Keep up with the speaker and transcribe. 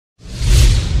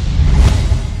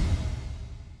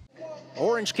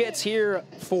Orange kits here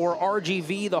for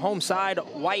RGV, the home side,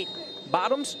 white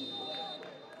bottoms,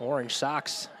 orange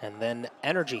socks, and then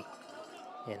Energy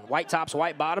in white tops,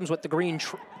 white bottoms with the green,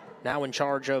 now in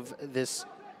charge of this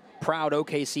proud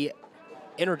OKC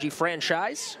Energy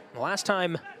franchise. Last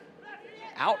time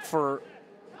out for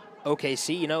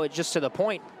OKC, you know, it's just to the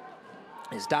point,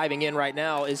 is diving in right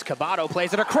now is Cabato,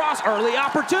 plays it across, early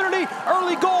opportunity,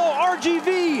 early goal,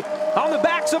 RGV on the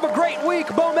backs of a great week,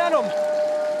 momentum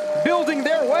building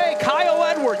their way. Kyle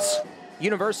Edwards,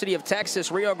 University of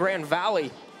Texas, Rio Grande Valley,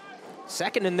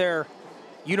 second in their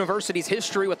university's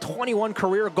history with 21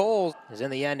 career goals. As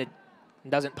in the end, it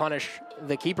doesn't punish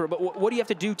the keeper, but what do you have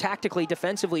to do tactically,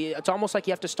 defensively? It's almost like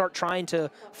you have to start trying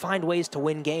to find ways to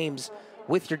win games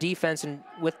with your defense and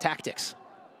with tactics.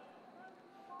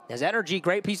 As Energy,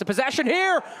 great piece of possession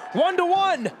here,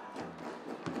 1-1.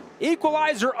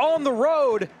 Equalizer on the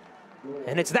road,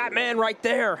 and it's that man right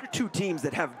there. Two teams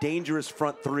that have dangerous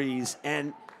front threes,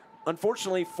 and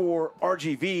unfortunately for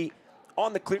RGV,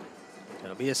 on the clear.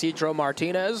 It'll be Isidro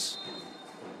Martinez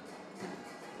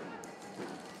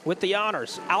with the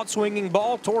honors. Outswinging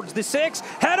ball towards the 6.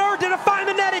 Header, did it find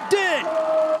the net? It did!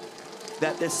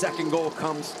 That this second goal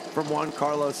comes from Juan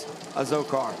Carlos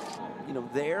Azócar. You know,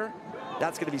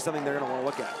 that's going to be something they're going to want to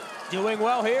look at. Doing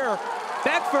well here.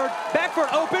 Beckford,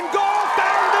 open goal,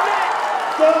 found the net!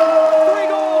 3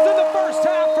 goals in the first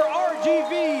half for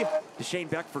RGV. Shane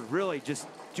Beckford really just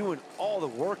doing all the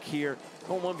work here.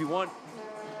 Going 1v1.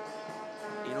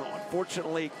 You know,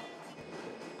 unfortunately.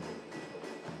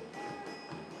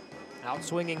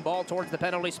 Outswinging ball towards the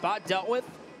penalty spot, dealt with.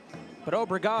 But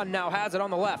Obregon now has it on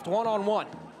the left, 1-on-1.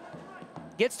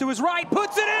 Gets to his right,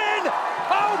 puts it in!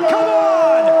 Oh, come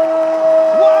on!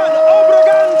 Juan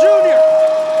Obregon Jr.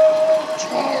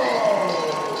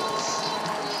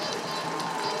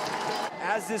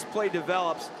 As this play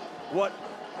develops, what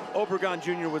Obregon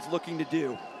Jr. was looking to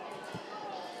do.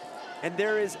 And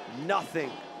there is nothing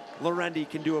Lorendi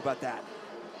can do about that.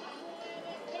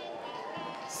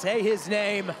 Say his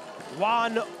name,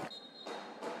 Juan.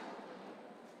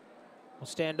 We'll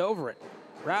stand over it.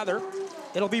 Rather,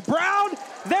 it'll be Brown.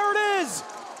 There it is.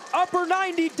 Upper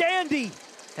 90 dandy.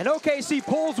 And OKC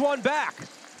pulls one back.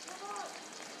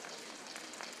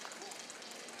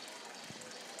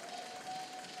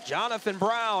 Jonathan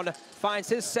Brown finds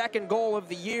his second goal of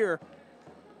the year.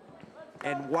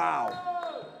 And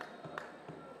wow,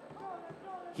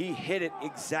 he hit it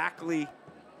exactly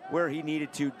where he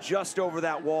needed to, just over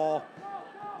that wall.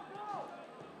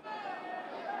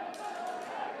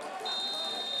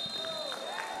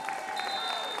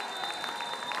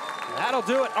 That'll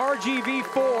do it. RGV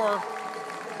 4,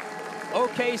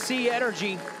 OKC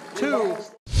Energy 2.